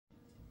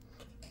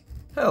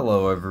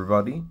Hello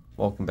everybody,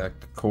 welcome back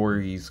to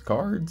Corey's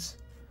Cards.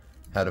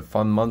 Had a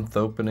fun month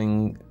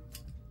opening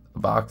a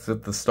box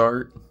at the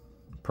start,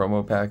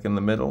 promo pack in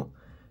the middle,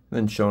 and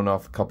then showing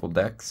off a couple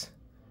decks.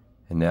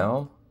 And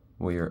now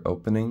we are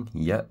opening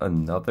yet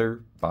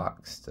another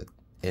box to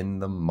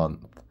end the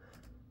month.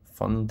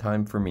 Fun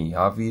time for me.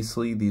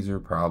 Obviously these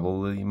are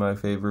probably my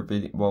favorite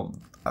video. Well,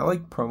 I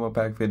like promo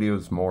pack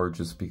videos more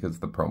just because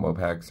the promo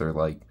packs are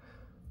like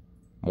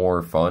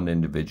more fun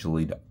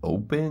individually to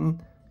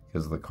open,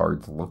 because the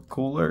cards look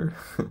cooler.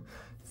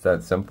 It's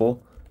that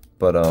simple.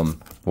 But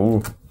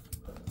ooh.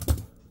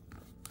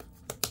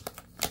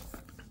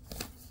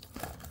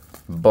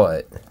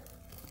 But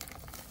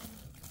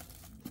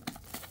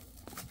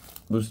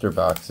booster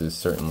boxes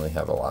certainly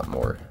have a lot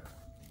more.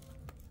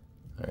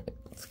 Alright,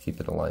 let's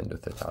keep it aligned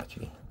with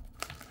Hitachi.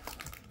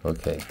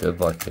 Okay, good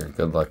luck here,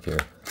 good luck here.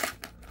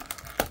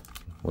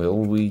 Will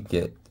we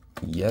get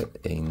yet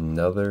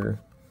another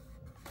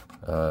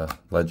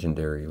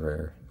legendary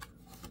rare?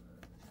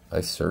 I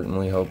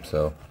certainly hope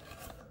so.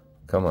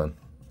 Come on.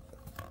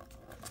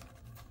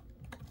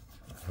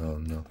 Oh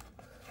no.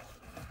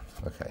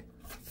 Okay.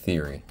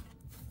 Theory.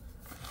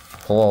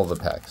 Pull all the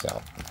packs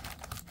out.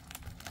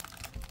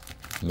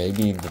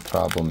 Maybe the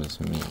problem is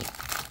me.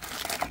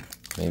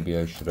 Maybe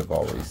I should have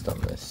always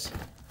done this.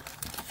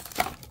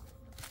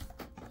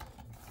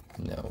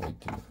 No, we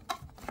do.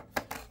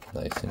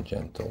 Nice and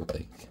gentle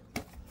like.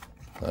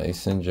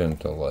 Nice and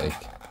gentle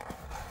like.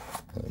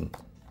 And,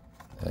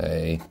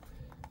 hey.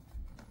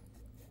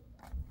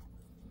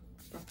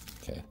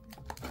 Okay.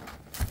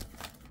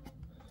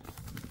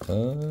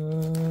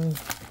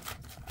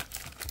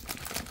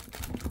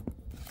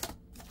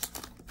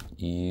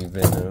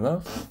 Even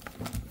enough.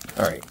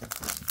 Alright.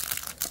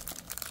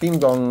 Ding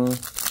dong.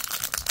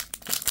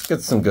 Let's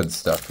get some good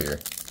stuff here.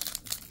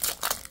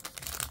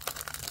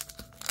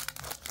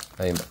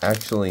 I am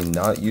actually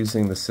not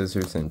using the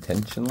scissors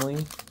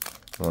intentionally.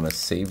 I want to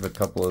save a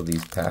couple of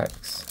these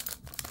packs.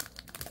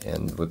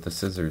 And with the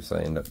scissors,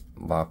 I end up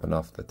lopping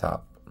off the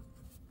top.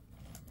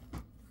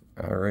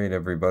 Alright,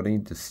 everybody,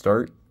 to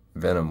start,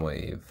 Venom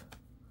Wave.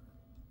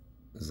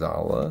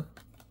 Zala.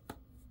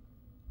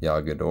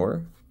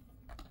 Yagador.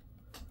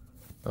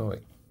 Oh,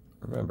 wait.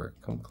 Remember,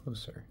 come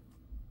closer.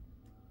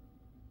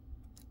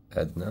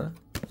 Edna.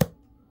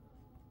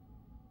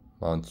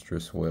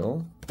 Monstrous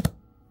Will.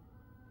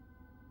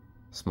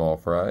 Small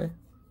Fry.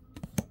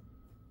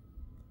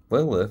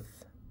 Lilith.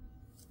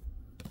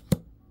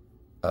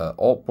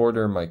 Alt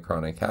Border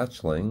Mycronic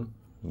Hatchling.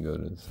 You go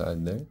to the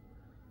side there.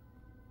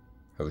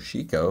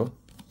 Hoshiko.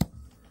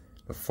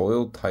 A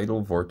foiled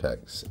Tidal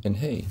Vortex. And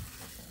hey,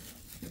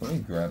 let me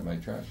grab my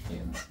trash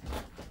can.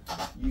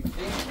 You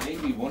think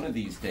maybe one of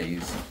these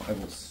days I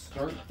will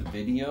start the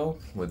video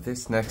with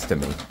this next to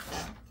me.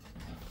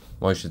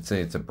 Well, I should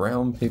say it's a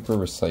brown paper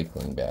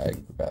recycling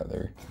bag,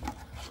 rather.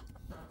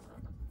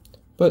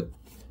 But,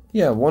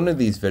 yeah, one of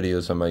these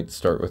videos I might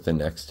start with the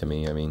next to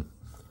me. I mean,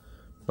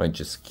 might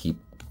just keep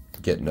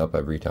getting up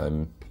every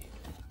time.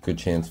 Good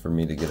chance for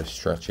me to get a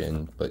stretch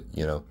in, but,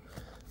 you know,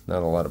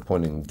 not a lot of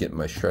point in getting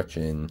my stretch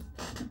in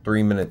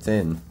 3 minutes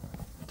in.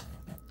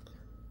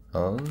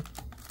 Okay.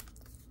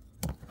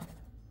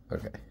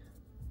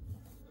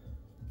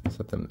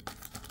 Set them.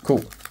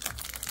 Cool.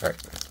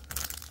 Alright.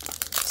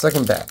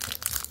 Second back.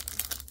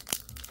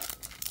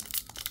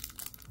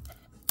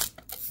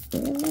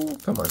 Ooh,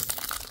 come on.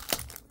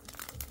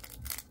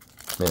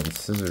 Man,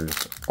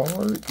 scissors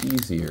are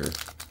easier.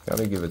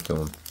 Gotta give it to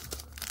them.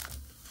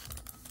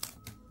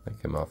 They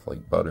came off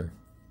like butter.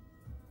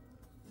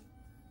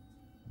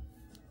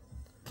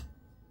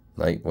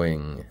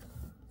 Nightwing.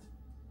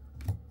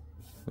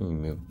 Let me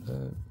move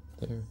that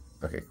there.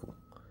 Okay, cool.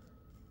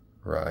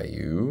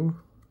 Ryu.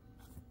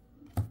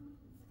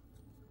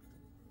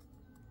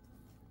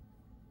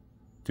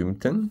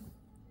 Doomton.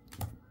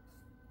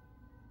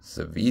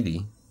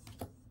 Zavidi.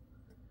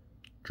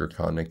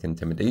 Draconic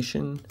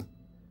Intimidation.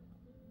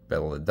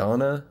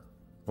 Belladonna.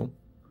 Oh.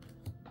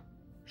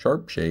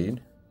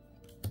 Sharpshade.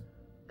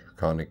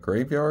 Draconic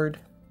Graveyard.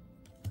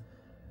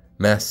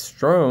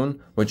 Mastrone,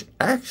 which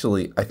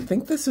actually, I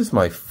think this is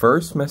my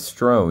first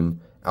Mastrone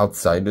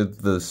outside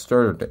of the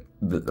starter deck,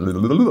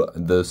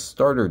 the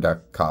starter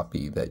deck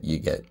copy that you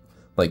get.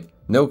 Like,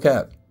 no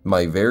cap,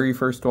 my very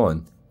first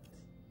one.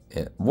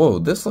 And, whoa,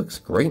 this looks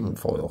great in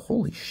foil.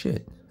 Holy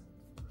shit.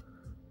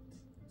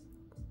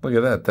 Look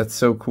at that. That's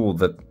so cool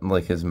that,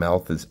 like, his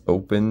mouth is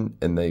open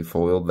and they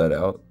foiled that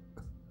out.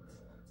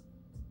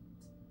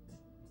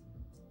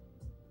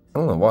 I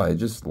don't know why, I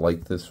just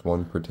like this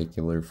one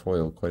particular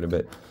foil quite a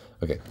bit.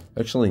 Okay, I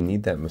actually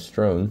need that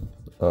Mastrone.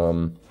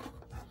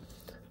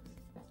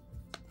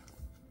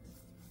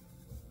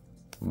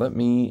 Let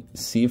me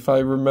see if I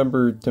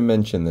remember to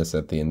mention this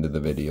at the end of the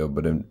video,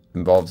 but it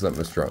involves that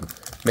Mastrone.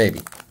 Maybe.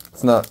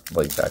 It's not,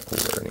 like, that cool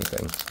or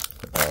anything.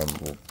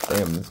 Well,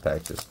 damn, this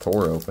pack just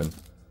tore open.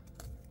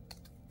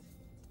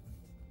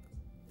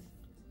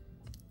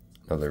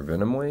 Another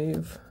Venom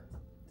Wave.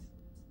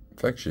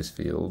 Infectious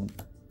Field.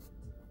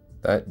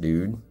 That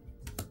dude.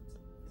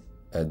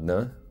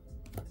 Edna.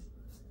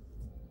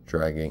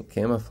 Dragon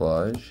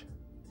Camouflage,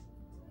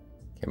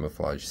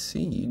 Camouflage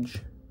Siege,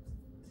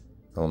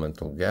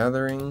 Elemental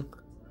Gathering,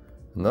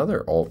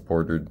 another alt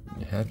bordered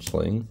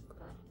hatchling,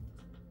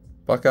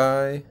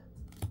 Buckeye,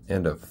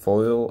 and a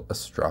foil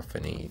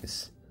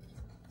Astrophanes.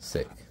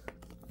 Sick.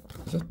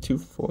 Is that 2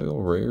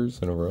 foil rares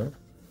in a row?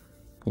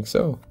 I think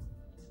so.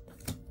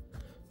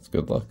 It's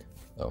good luck.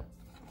 Oh.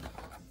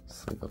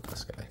 Sleep up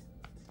this guy.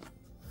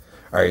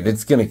 Alright,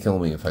 it's gonna kill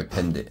me if I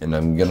pinned it, and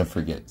I'm gonna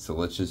forget. So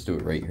let's just do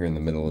it right here in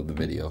the middle of the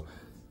video.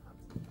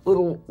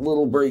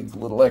 Little break,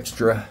 little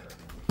extra.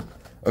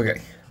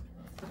 Okay.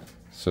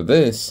 So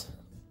this,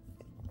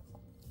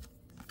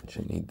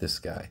 I need this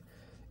guy,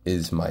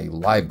 is my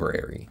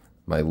library.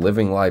 My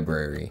living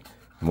library.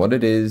 And what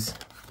it is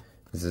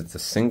it's a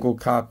single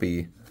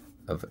copy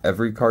of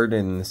every card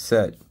in the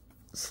set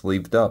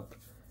sleeved up,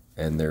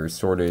 and they're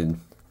sorted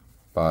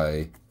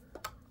by,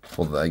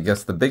 well, I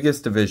guess the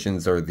biggest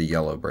divisions are the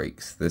yellow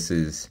breaks. This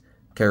is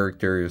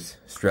characters,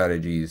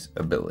 strategies,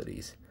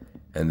 abilities,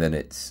 and then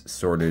it's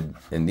sorted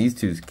in these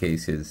 2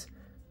 cases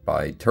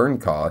by turn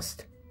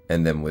cost,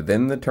 and then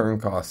within the turn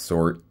cost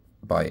sort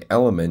by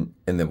element,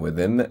 and then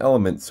within the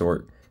element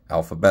sort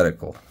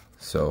alphabetical.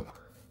 So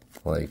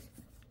like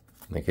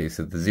in the case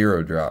of the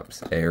 0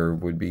 drops, air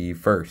would be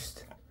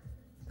first,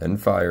 then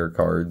fire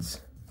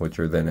cards, which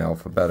are then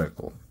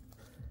alphabetical,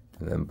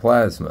 and then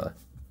plasma.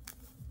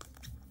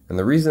 And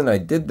the reason I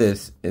did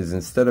this is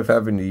instead of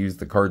having to use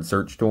the card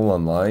search tool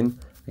online,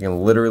 I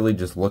can literally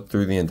just look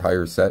through the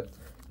entire set.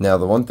 Now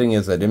the one thing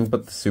is I didn't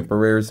put the super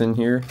rares in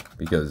here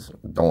because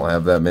I don't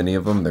have that many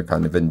of them. They're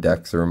kind of in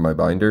decks or in my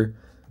binder.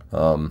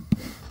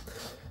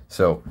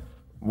 So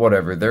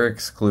whatever, they're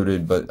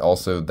excluded, but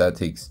also that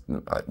takes,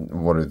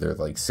 what are there,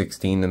 like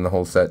 16 in the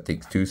whole set?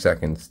 Takes 2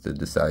 seconds to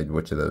decide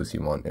which of those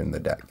you want in the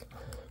deck.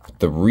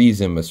 The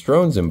reason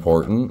Mastrone's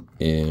important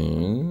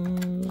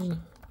is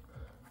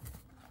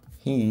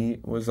he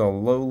was a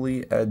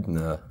lowly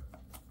Edna,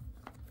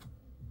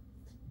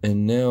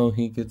 and now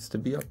he gets to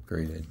be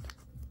upgraded.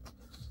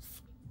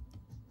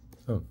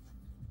 Oh.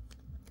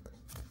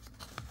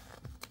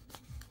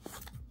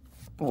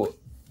 What?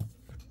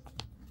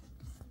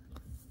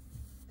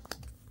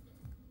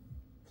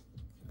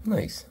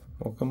 Nice.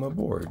 Welcome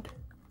aboard.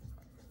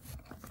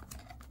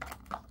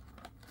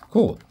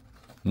 Cool.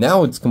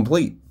 Now it's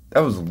complete.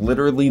 That was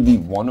literally the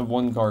 1 of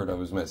 1 card I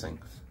was missing.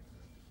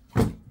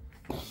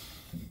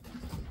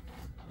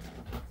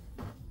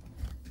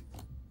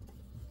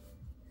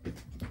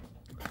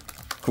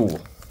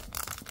 Cool.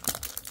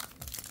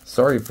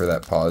 Sorry for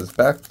that pause.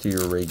 Back to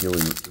your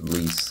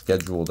regularly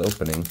scheduled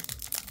opening.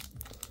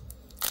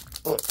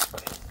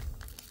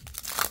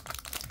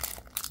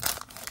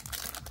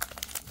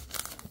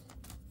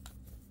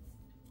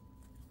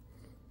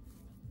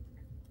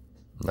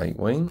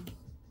 Nightwing,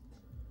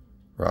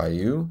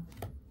 Ryu,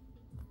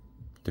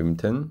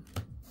 Doomton,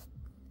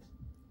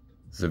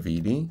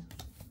 Zavidi,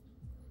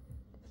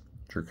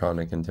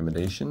 Draconic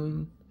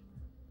Intimidation,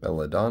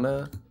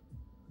 Belladonna,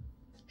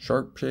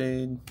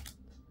 Sharpshade,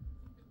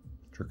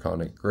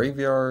 Draconic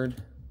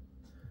Graveyard,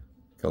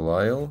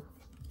 Galile,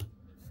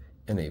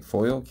 and a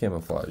foil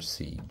Camouflage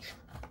Siege.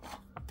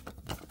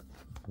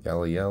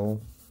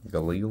 Galil.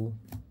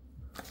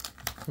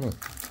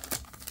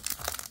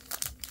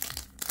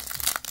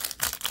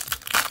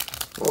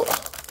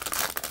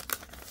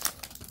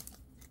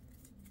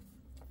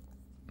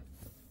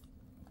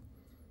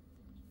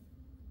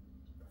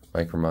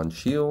 Micromon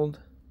Shield,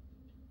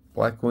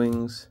 Black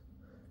Wings,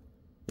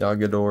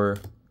 Yagador.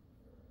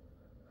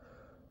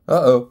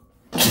 Uh-oh.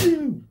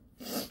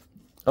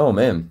 Oh,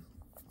 man.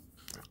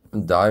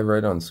 Die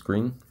right on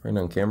screen, right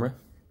on camera.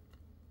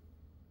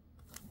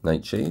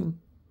 Nightshade,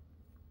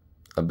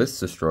 Abyss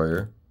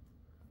Destroyer,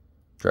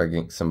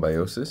 Dragon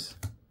Symbiosis,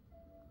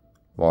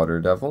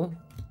 Water Devil,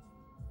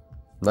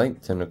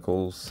 Night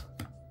Tentacles,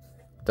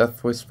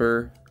 Death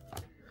Whisper,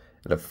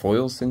 and a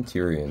foil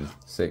Centurion.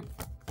 Sick.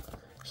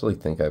 Actually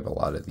think I have a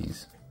lot of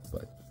these,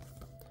 but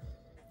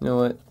you know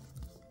what?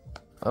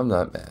 I'm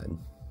not mad.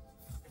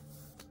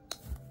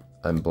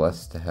 I'm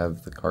blessed to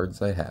have the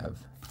cards I have.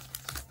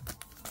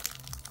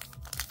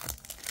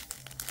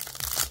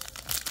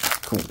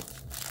 Cool.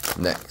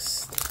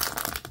 Next.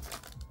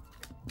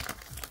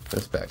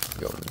 This pack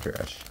can go in the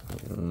trash.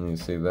 Let me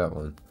save that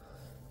one.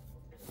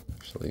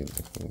 Actually,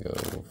 I can go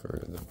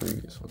for the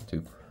previous one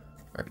too.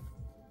 Alright.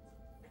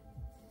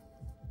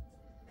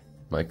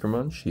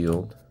 Micromon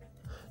Shield.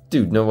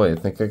 Dude, no way. I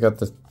think I got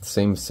the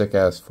same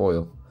sick-ass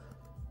foil.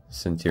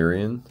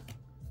 Centurion.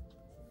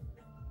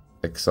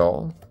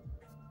 Exal.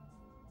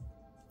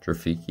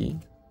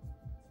 Trafiki.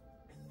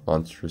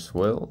 Monstrous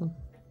Will.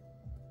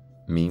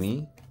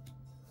 Mimi.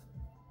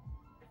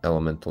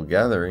 Elemental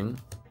Gathering.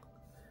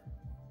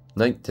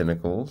 Night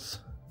Tentacles.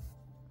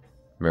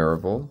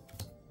 Marival.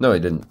 No, I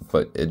didn't,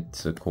 but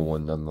it's a cool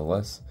one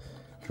nonetheless.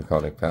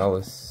 Draconic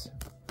Palace.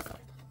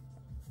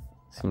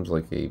 Seems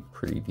like a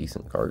pretty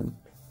decent card.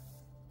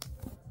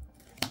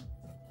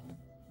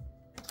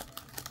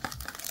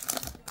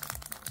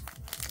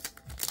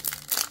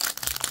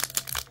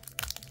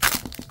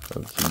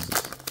 Oh,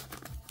 Jesus.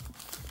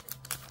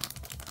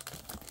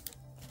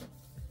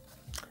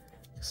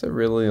 guess I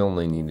really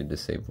only needed to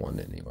save one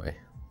anyway.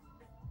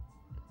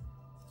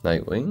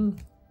 Nightwing,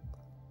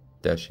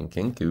 Dashing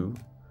Kinku,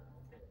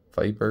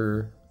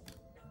 Viper,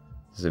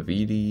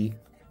 Zavidi,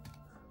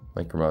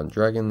 Micromon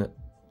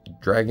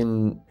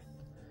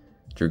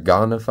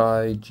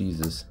Dragonify,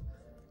 Jesus,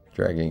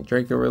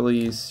 Draco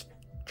Release,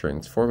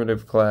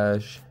 Transformative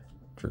Clash,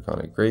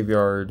 Draconic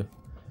Graveyard.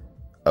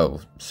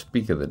 Oh,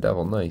 Speak of the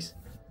Devil, nice.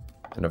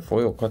 And a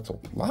foil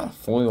Quetzal. A lot of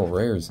foil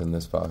rares in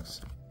this box.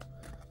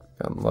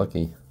 Got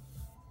lucky.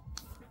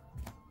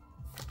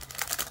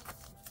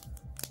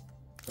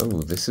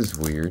 Oh, this is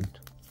weird.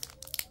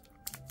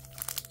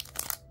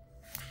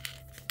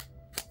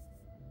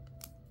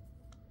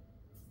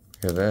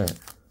 Look at that.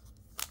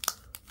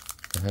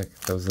 The heck,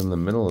 that was in the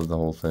middle of the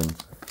whole thing.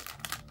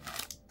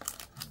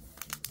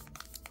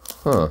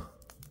 Huh.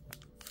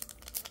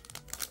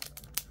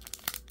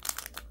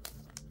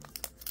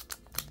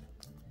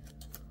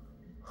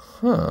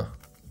 Huh.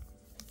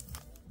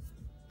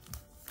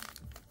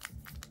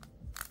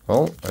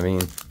 Well, I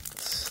mean,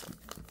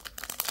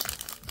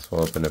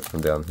 we'll open it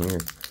from down here.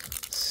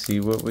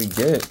 See what we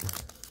get.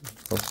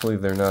 Hopefully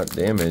they're not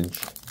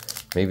damaged.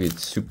 Maybe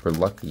it's super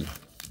lucky.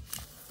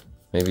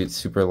 Maybe it's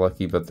super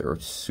lucky, but they're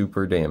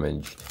super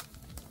damaged.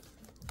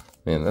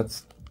 Man,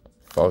 that's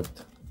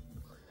fucked.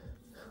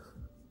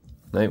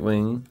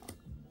 Nightwing.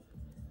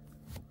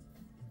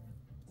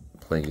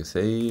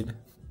 Plagueis,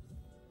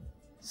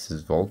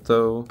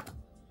 Sisvolto,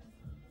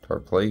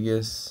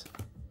 Tarplagus,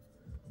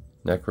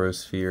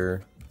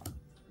 Necrosphere,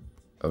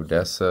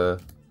 Odessa,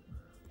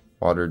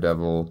 Water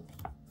Devil,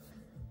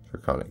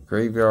 Draconic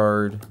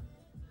Graveyard,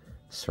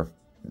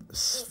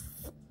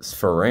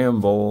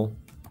 Spharamble,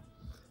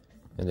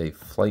 and a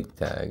Flight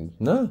Tag.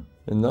 No,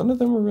 and none of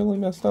them are really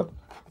messed up.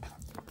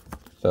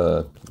 It's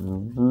a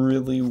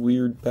really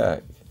weird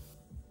pack.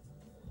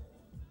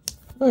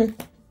 Okay.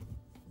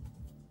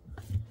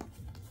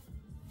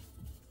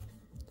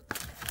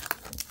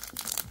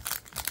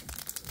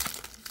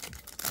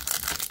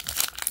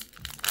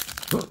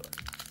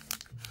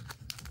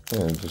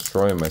 Yeah, I'm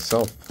destroying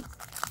myself.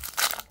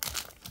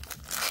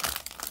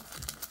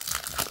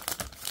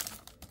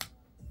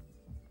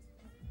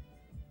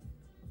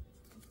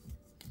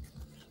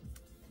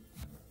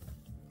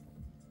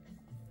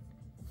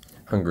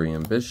 Hungry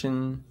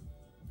Ambition,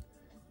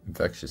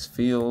 Infectious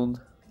Field,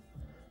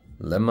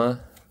 Lemma,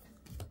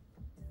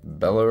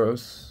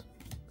 Belarus,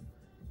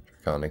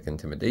 Draconic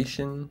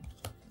Intimidation,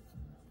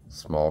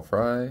 Small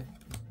Fry,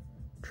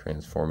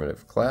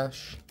 Transformative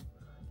Clash,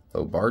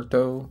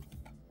 Lobarto.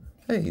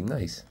 Hey,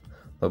 nice.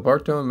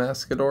 Lobarto and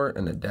Mascador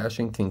and a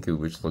Dashing Kinku,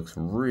 which looks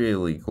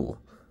really cool.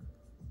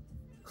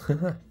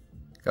 Got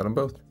them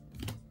both.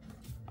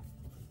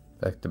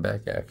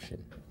 Back-to-back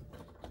action.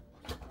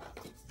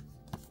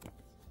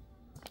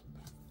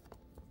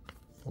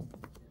 Oh.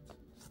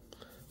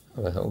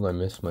 How the hell did I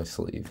miss my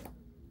sleeve?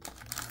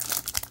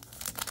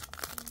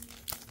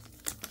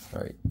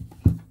 Alright.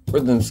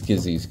 Where'd them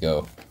skizzies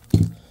go?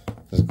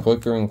 It's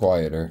quicker and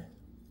quieter.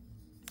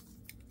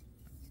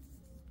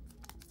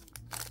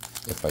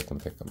 If I can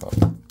pick them up.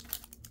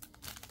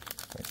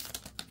 Right.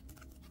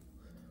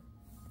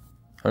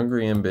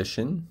 Hungry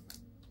Ambition,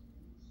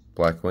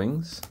 Black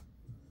Wings,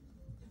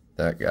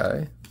 that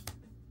guy,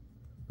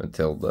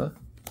 Matilda,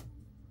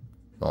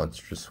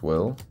 Monstrous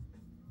Will,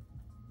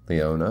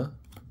 Leona,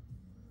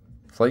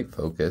 Flight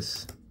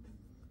Focus,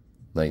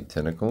 Night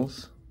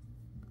Tentacles,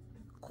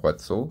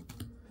 Quetzal,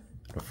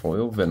 and a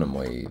foil Venom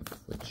Wave,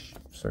 which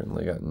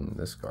certainly got in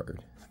this card.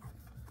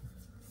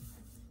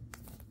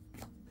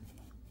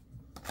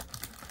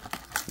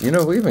 You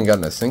know, we haven't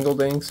gotten a single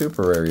dang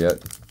super rare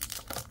yet.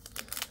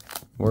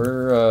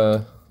 We're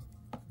at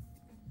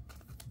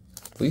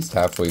least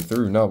halfway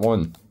through, not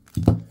one.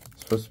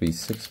 It's supposed to be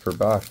 6 per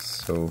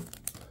box, so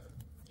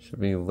should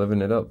be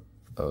living it up.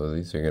 Oh,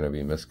 these are going to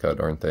be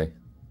miscut, aren't they?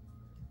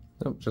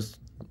 Nope, just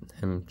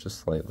him, just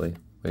slightly.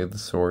 We have the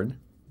Sword,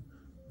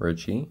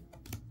 Richie,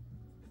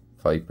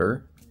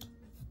 Viper,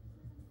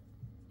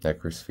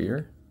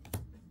 Necrosphere,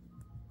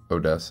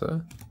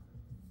 Odessa,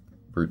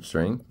 Brute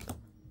Strength,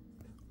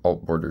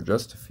 Alt Border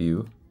Just a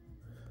Few,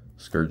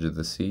 Scourge of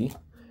the Sea,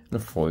 and a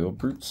foil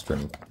Brute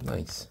Strength.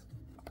 Nice.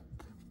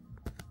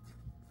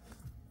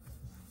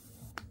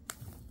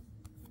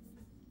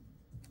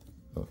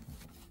 Oh,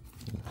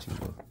 need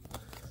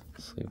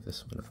to sleeve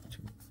this one up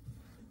too.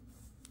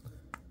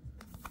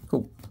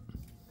 Cool.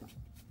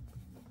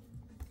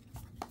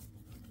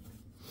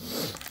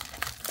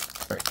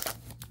 Alright.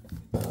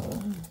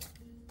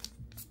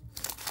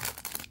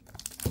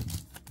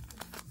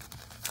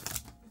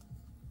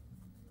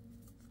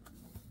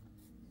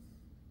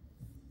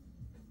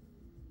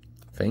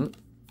 Faint,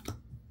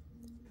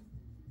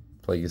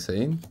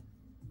 Plagueis,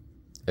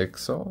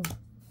 Ixal,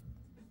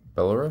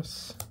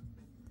 Belarus,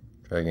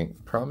 Dragon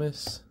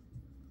Promise,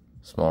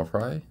 Small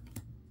Fry,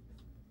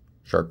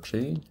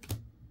 Sharpshade,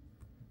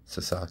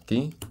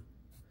 Sasaki,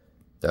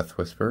 Death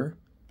Whisper,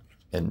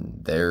 and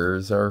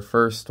there's our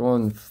first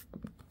one.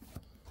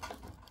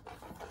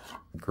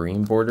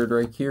 Green bordered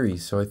Raikiri.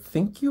 So I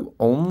think you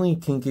only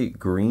can get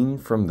green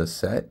from the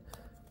set,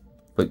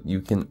 but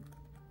you can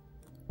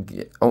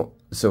get... Oh,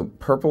 so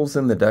purple's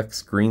in the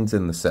decks, green's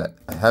in the set.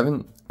 I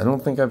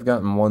don't think I've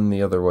gotten one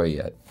the other way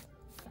yet.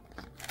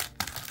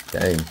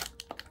 Dang.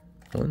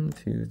 1,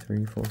 2,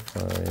 3, 4,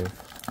 5,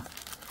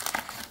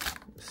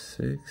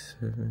 6,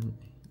 7,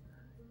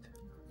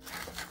 8,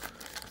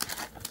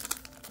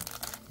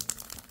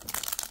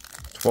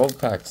 12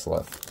 packs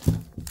left.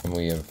 And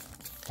we have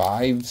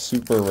 5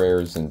 super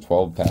rares in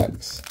 12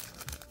 packs.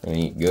 Gonna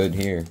eat good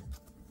here.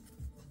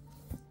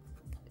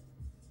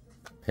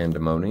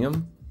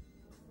 Pandemonium,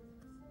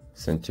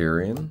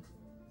 Centurion,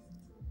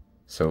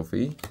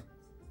 Sophie,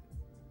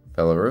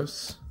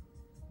 Belarus,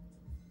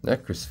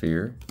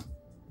 Necrosphere,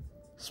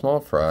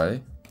 Small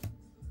Fry,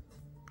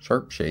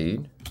 Sharp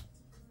Shade,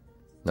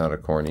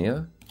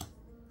 Notocornia,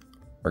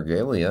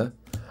 Argalia.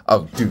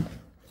 Oh, dude.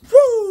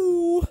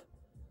 Woo!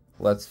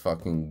 Let's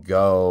fucking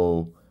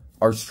go.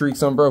 Our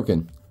streak's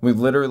unbroken. We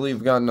literally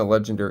have gotten a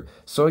legendary.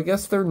 So I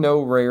guess they're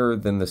no rarer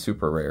than the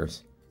super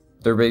rares.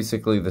 They're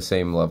basically the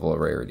same level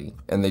of rarity.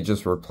 And they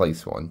just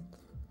replace one.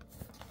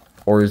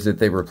 Or is it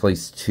they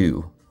replace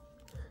 2?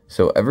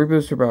 So every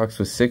booster box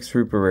with 6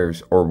 super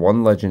rares or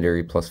 1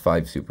 legendary plus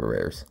 5 super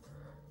rares.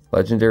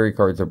 Legendary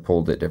cards are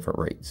pulled at different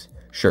rates.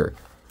 Sure.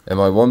 In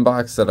my one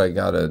box that I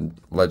got a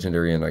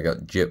legendary and I got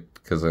gypped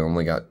because I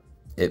only got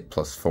it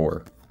plus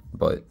 4.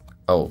 But,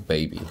 oh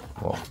baby.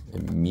 Well,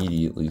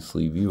 immediately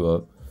sleeve you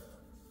up.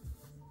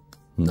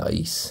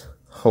 Nice.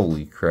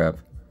 Holy crap.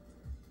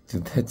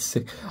 Dude, that's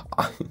sick.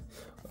 I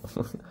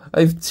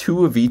have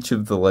 2 of each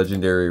of the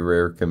legendary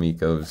rare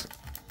Kamikos.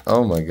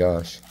 Oh my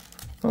gosh.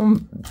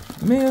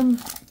 Man.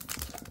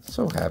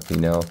 So happy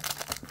now.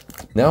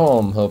 Now all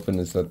I'm hoping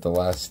is that the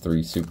last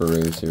 3 super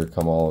rares here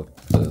come all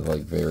at the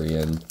like very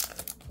end.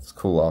 Let's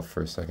cool off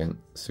for a second.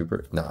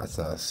 Super? Nah, it's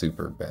not a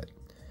super bet.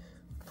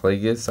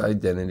 Plagueis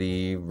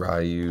Identity,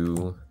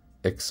 Ryu,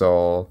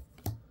 Ixal,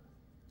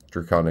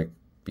 Draconic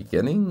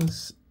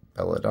Beginnings,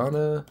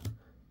 Belladonna,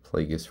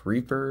 Plagueis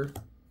Reaper,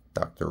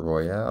 Dr.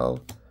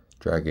 Royale,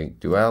 Dragon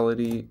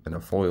Duality, and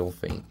a foil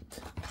Feint.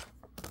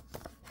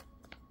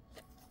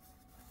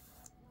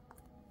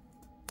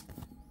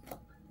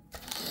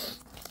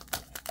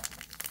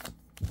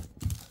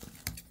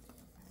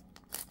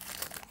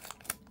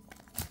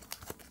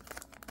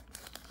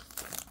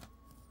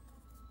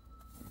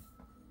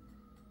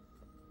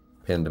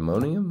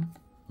 Pandemonium.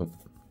 Oh,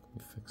 let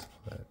me fix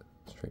that.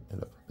 Straighten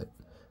it up a bit.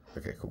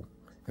 Okay, cool.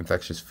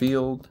 Infectious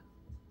Field,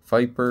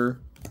 Viper,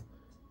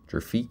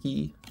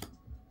 Drafiki,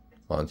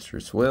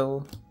 Monstrous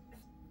Will,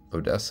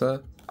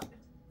 Odessa,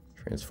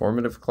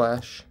 Transformative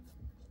Clash,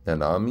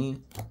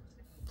 Nanami,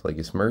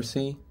 Plagueis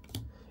Mercy,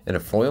 and a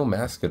foil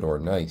Mascador.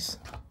 Nice.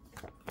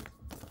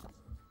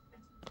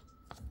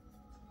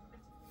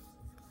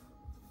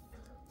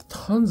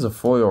 Tons of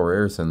foil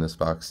rares in this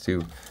box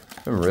too.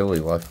 I'm really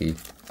lucky.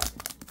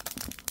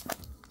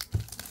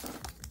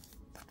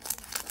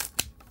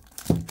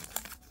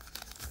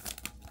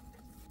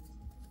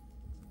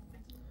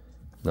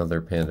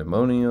 Another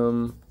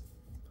Pandemonium,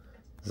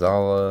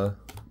 Zala,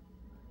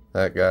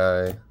 that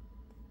guy,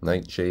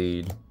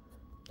 Nightshade,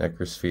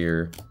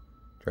 Necrosphere,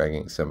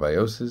 Dragon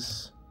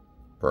Symbiosis,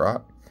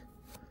 Brock,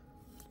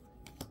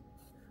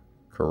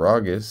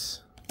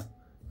 Karagas,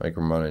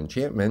 Micromon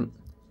Enchantment,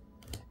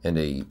 and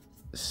a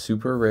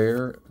super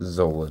rare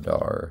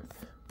Zoladar,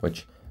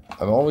 which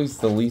I'm always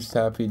the least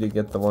happy to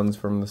get the ones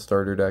from the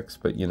starter decks,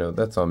 but you know,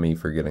 that's on me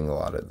for getting a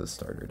lot of the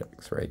starter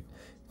decks, right?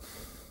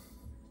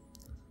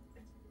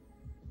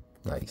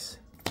 Nice.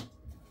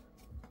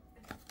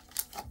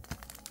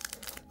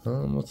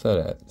 What's that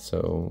at?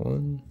 So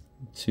 1,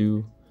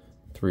 2,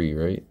 3,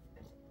 right?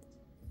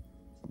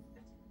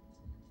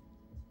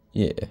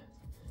 Yeah.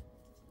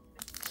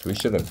 So we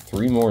should have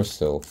 3 more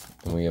still,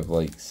 and we have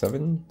like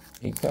 7,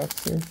 8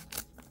 packs here.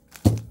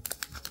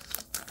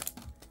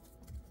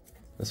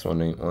 This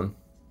one ain't one.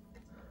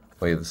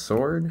 Way of the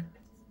Sword,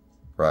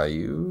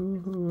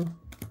 Ryu,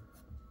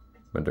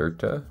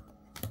 Madurta,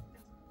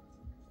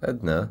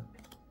 Edna,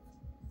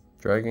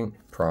 Dragon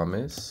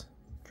Promise,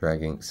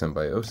 Dragon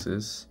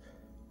Symbiosis,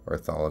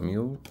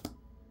 Bartholomew,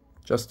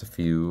 just a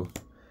few,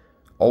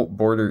 Alt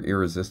Border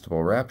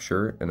Irresistible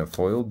Rapture, and a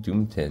foil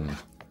Doomtin.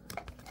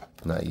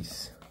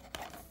 Nice.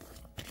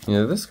 You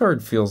know, this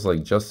card feels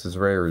like just as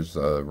rare as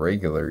a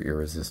regular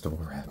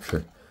Irresistible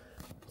Rapture.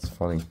 It's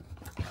funny.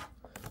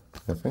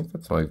 I think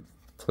that's my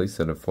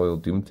playset of foil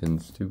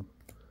Doomtins too.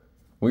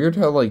 Weird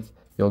how like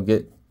you'll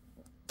get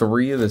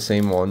 3 of the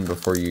same one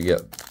before you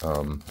get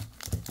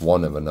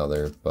 1 of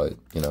another, but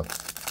you know,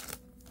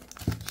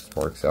 just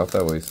works out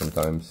that way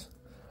sometimes.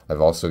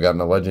 I've also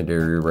gotten a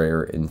legendary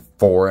rare in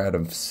 4 out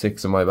of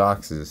 6 of my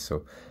boxes,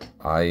 so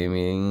I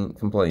ain't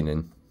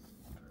complaining.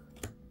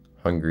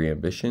 Hungry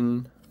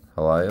Ambition,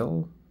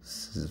 Halil,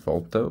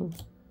 Svolto,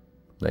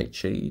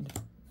 Nightshade,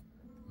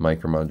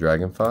 Micromon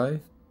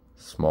Dragonfly,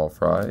 Small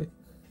Fry,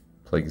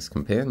 Plagueis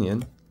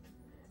Companion,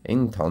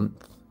 Aintonth,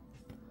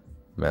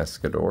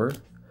 Mascador.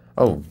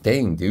 Oh,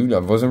 dang, dude, I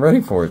wasn't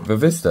ready for it.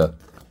 Vivista.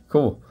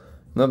 Cool.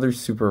 Another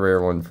super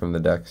rare one from the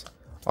decks.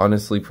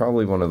 Honestly,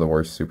 probably one of the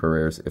worst super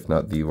rares, if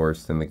not the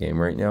worst in the game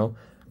right now.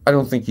 I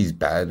don't think he's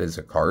bad as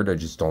a card. I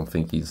just don't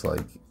think he's,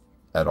 like,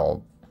 at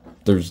all.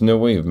 There's no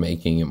way of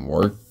making him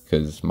work,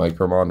 because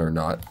Micromon are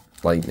not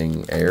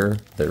Lightning Air.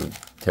 They're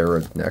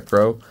Terra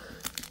Necro,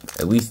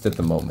 at least at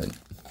the moment.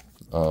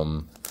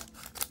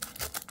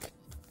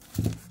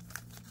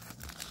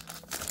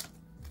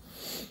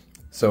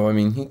 So, I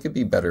mean, he could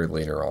be better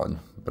later on,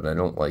 but I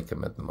don't like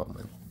him at the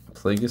moment.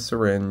 Plagueis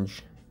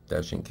Syringe,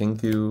 Dashing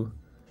Kinku,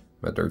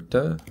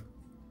 Madurta,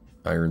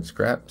 Iron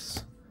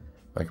Scraps,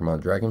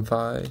 Micromon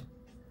Dragonfly,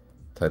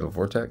 Tidal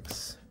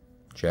Vortex,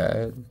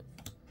 Jad,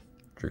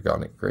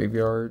 Dragonic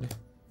Graveyard,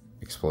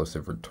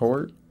 Explosive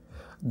Retort.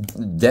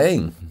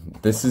 Dang,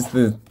 this is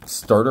the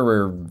starter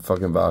rare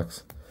fucking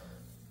box.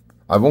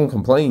 I won't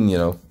complain, you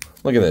know.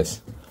 Look at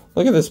this.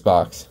 Look at this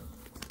box.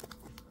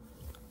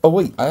 Oh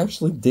wait, I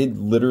actually did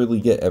literally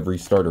get every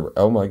starter.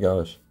 Oh my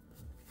gosh.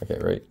 Okay,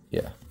 right?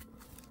 Yeah.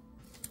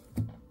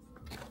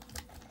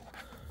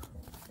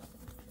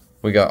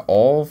 We got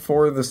all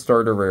 4 of the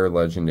starter rare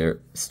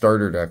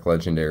starter deck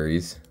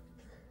legendaries,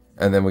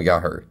 and then we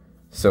got her.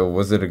 So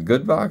was it a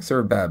good box or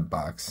a bad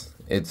box?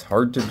 It's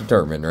hard to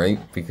determine, right?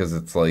 Because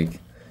it's like,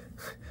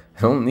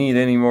 I don't need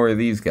any more of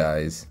these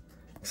guys,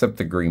 except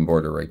the green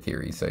border right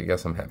here. So I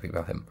guess I'm happy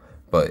about him.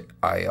 But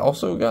I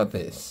also got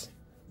this.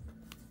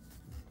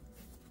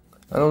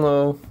 I don't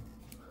know.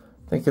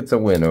 I think it's a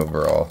win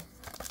overall.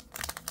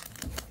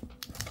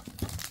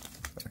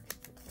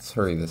 Let's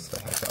hurry this the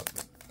heck up.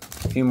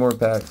 A few more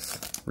packs,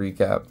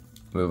 recap,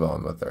 move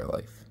on with our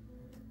life.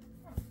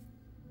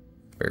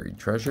 Buried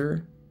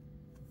Treasure,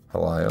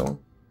 Halile,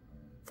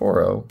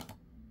 4-0,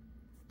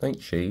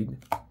 Nightshade,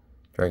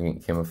 Dragon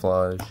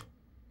Camouflage,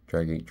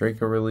 Dragon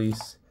Draco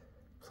Release,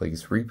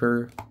 Plagueis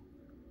Reaper,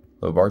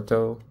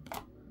 Lobarto,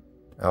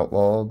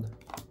 Outlawed.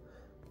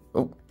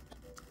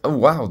 Oh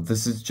wow,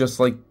 this is just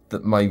like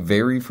my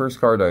very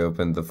first card I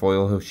opened, the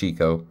foil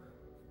Hoshiko.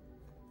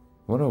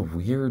 What a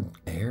weird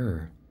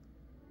error.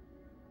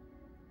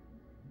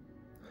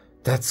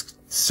 That's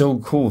so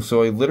cool.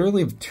 So I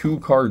literally have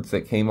 2 cards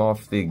that came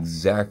off the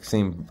exact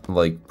same,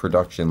 like,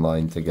 production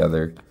line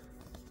together.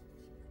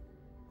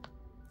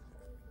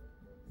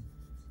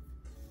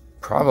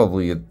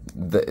 Probably,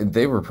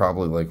 they were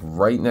probably, like,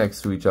 right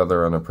next to each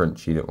other on a print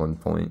sheet at one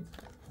point.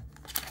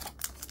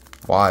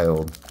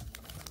 Wild.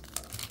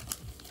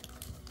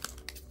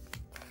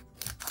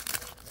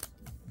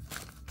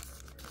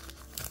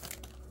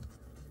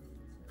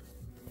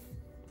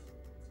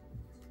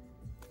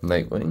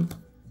 Nightwing,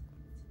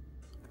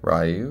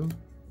 Ryu,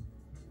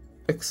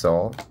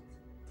 Ixal,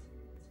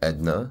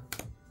 Edna,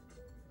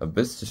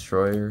 Abyss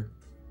Destroyer,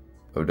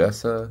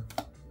 Odessa,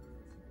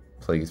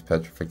 Plagueis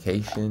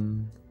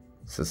Petrification,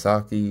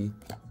 Sasaki,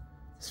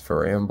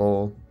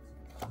 Spharamble.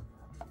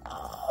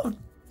 Oh,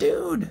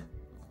 dude!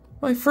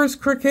 My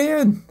first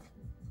Kraken!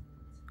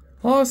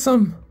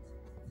 Awesome!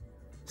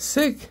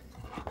 Sick!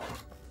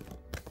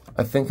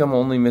 I think I'm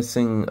only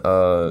missing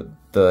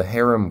the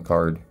Harem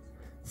card.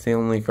 It's the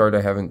only card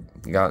I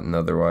haven't gotten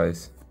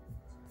otherwise.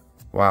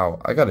 Wow,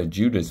 I got a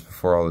Judas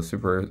before all the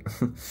super...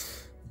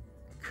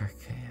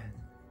 Kraken.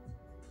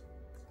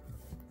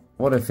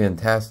 What a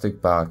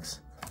fantastic box.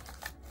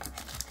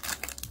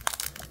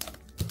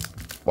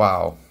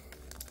 Wow.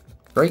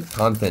 Great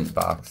content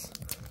box.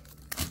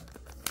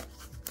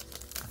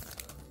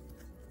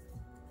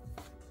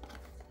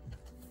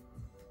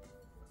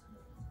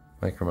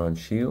 Micromon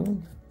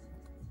Shield.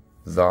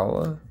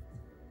 Zala.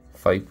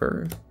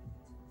 Viper.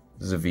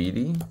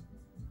 Zavidi,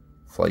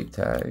 Flight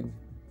Tag,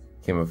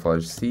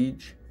 Camouflage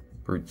Siege,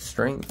 Brute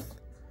Strength,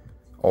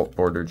 Alt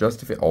Border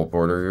Justify, Alt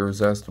Border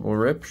Irresistible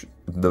Rip,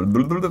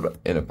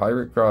 and a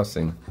Pirate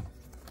Crossing.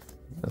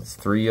 That's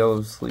 3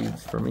 yellow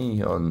sleeves for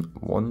me on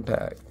 1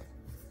 pack.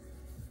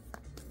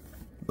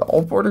 The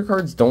Alt Border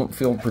cards don't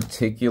feel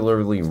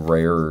particularly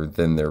rarer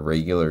than their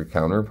regular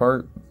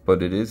counterpart,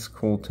 but it is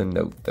cool to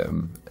note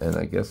them, and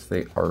I guess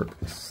they are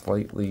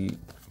slightly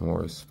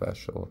more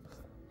special.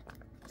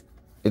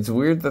 It's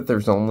weird that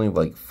there's only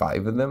like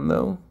 5 of them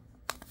though,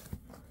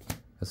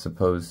 as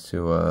opposed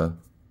to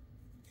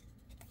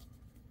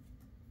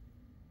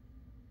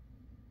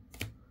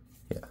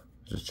yeah,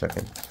 just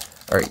checking.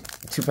 Alright,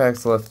 2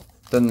 packs left,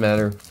 doesn't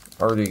matter,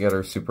 already got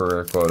our super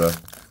rare quota.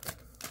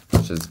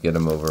 Let's just get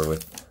them over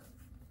with.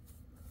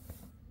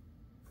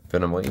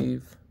 Venom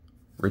Wave,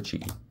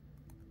 Richie,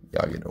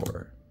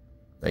 Yagador,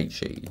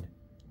 Nightshade,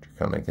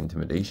 Draconic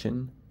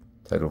Intimidation,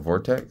 Tidal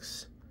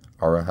Vortex,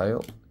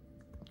 Arahile,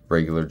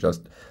 regular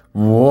just...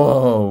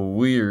 Whoa,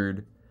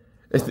 weird.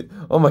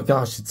 Oh my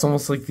gosh, it's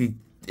almost like the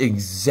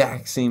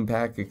exact same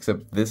pack,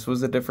 except this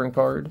was a different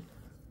card.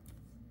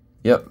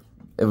 Yep,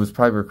 it was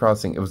Private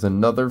Crossing. It was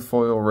another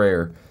foil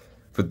rare,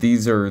 but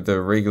these are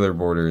the regular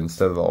border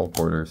instead of the alt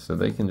border, so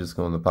they can just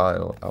go in the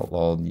pile.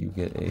 Outlawed, you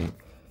get a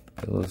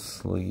yellow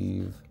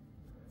sleeve.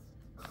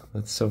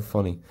 That's so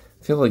funny.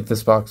 I feel like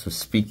this box was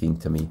speaking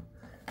to me.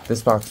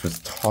 This box was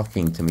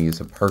talking to me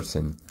as a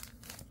person.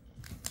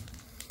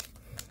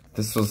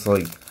 This was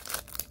like,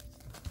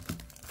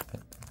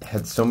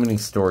 had so many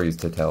stories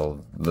to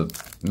tell. The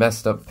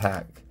messed up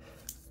pack,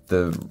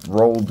 the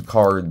rolled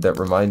card that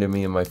reminded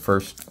me of my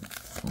first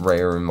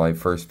rare in my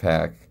first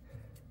pack.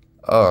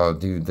 Oh,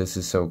 dude, this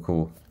is so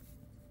cool.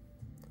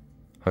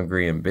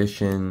 Hungry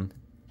Ambition,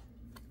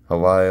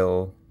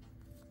 Halil,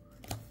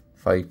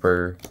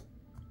 Viper,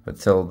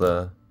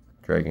 Matilda,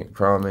 Dragon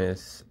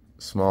Promise,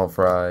 Small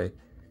Fry,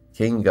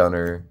 King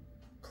Gunner,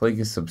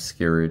 Plagueis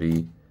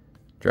Obscurity,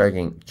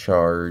 Dragon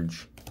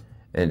Charge,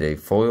 and a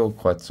foil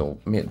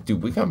Quetzal. Man,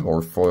 dude, we got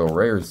more foil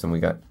rares than we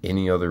got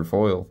any other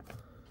foil.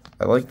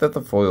 I like that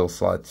the foil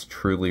slot's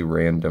truly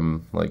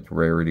random, like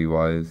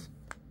rarity-wise.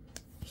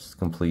 Just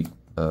complete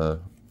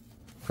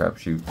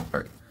crapshoot.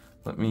 Alright,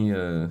 let me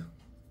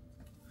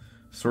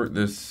sort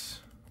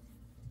this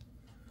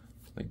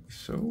like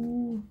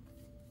so.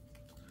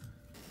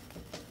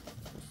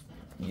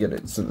 Get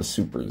it so the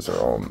supers are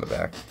all in the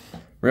back.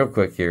 Real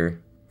quick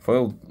here.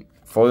 Foil.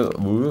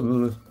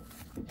 I'm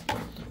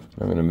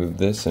gonna move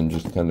this and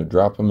just kind of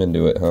drop them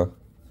into it, huh?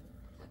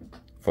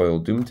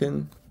 Foil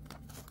Doomton.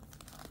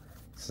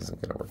 This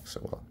isn't gonna work so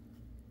well.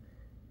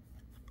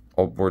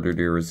 Alt bordered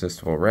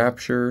Irresistible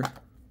Rapture.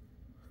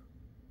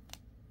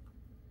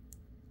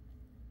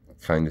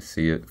 Kind of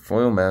see it.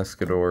 Foil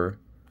Mascador.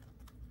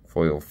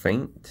 Foil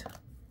Feint.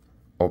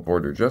 Alt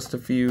border Just a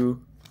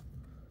Few.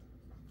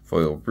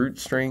 Foil Brute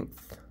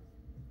Strength.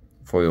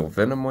 Foil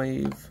Venom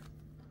Wave.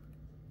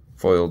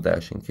 Foil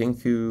Dashing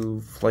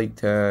Kinku, Flight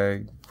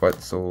Tag,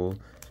 Quetzal,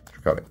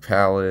 Draconic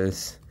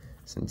Palace,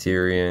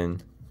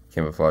 Centurion,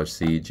 Camouflage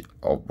Siege,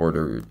 Alt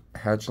Border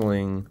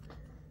Hatchling,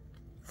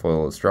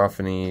 Foil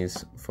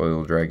Astrophanes,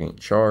 Foil Dragon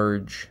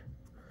Charge,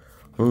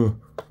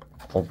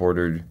 Alt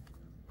Bordered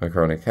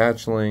Mycronic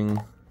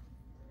Hatchling,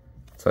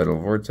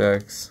 Tidal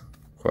Vortex,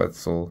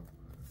 Quetzal,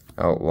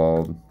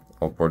 Outlawed,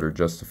 Alt Border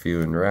Just a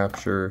Few and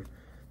Rapture,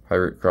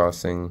 Pirate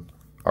Crossing,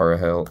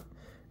 Arahel,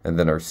 and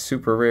then our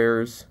super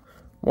rares.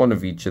 One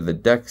of each of the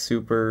deck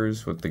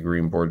supers with the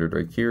green bordered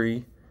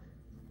Raikiri,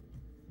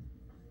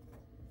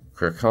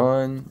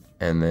 Krakon,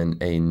 and then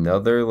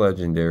another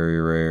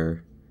legendary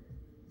rare,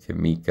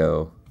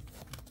 Kimiko.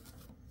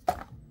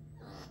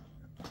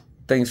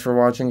 Thanks for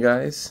watching,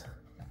 guys.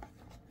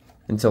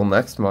 Until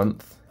next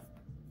month.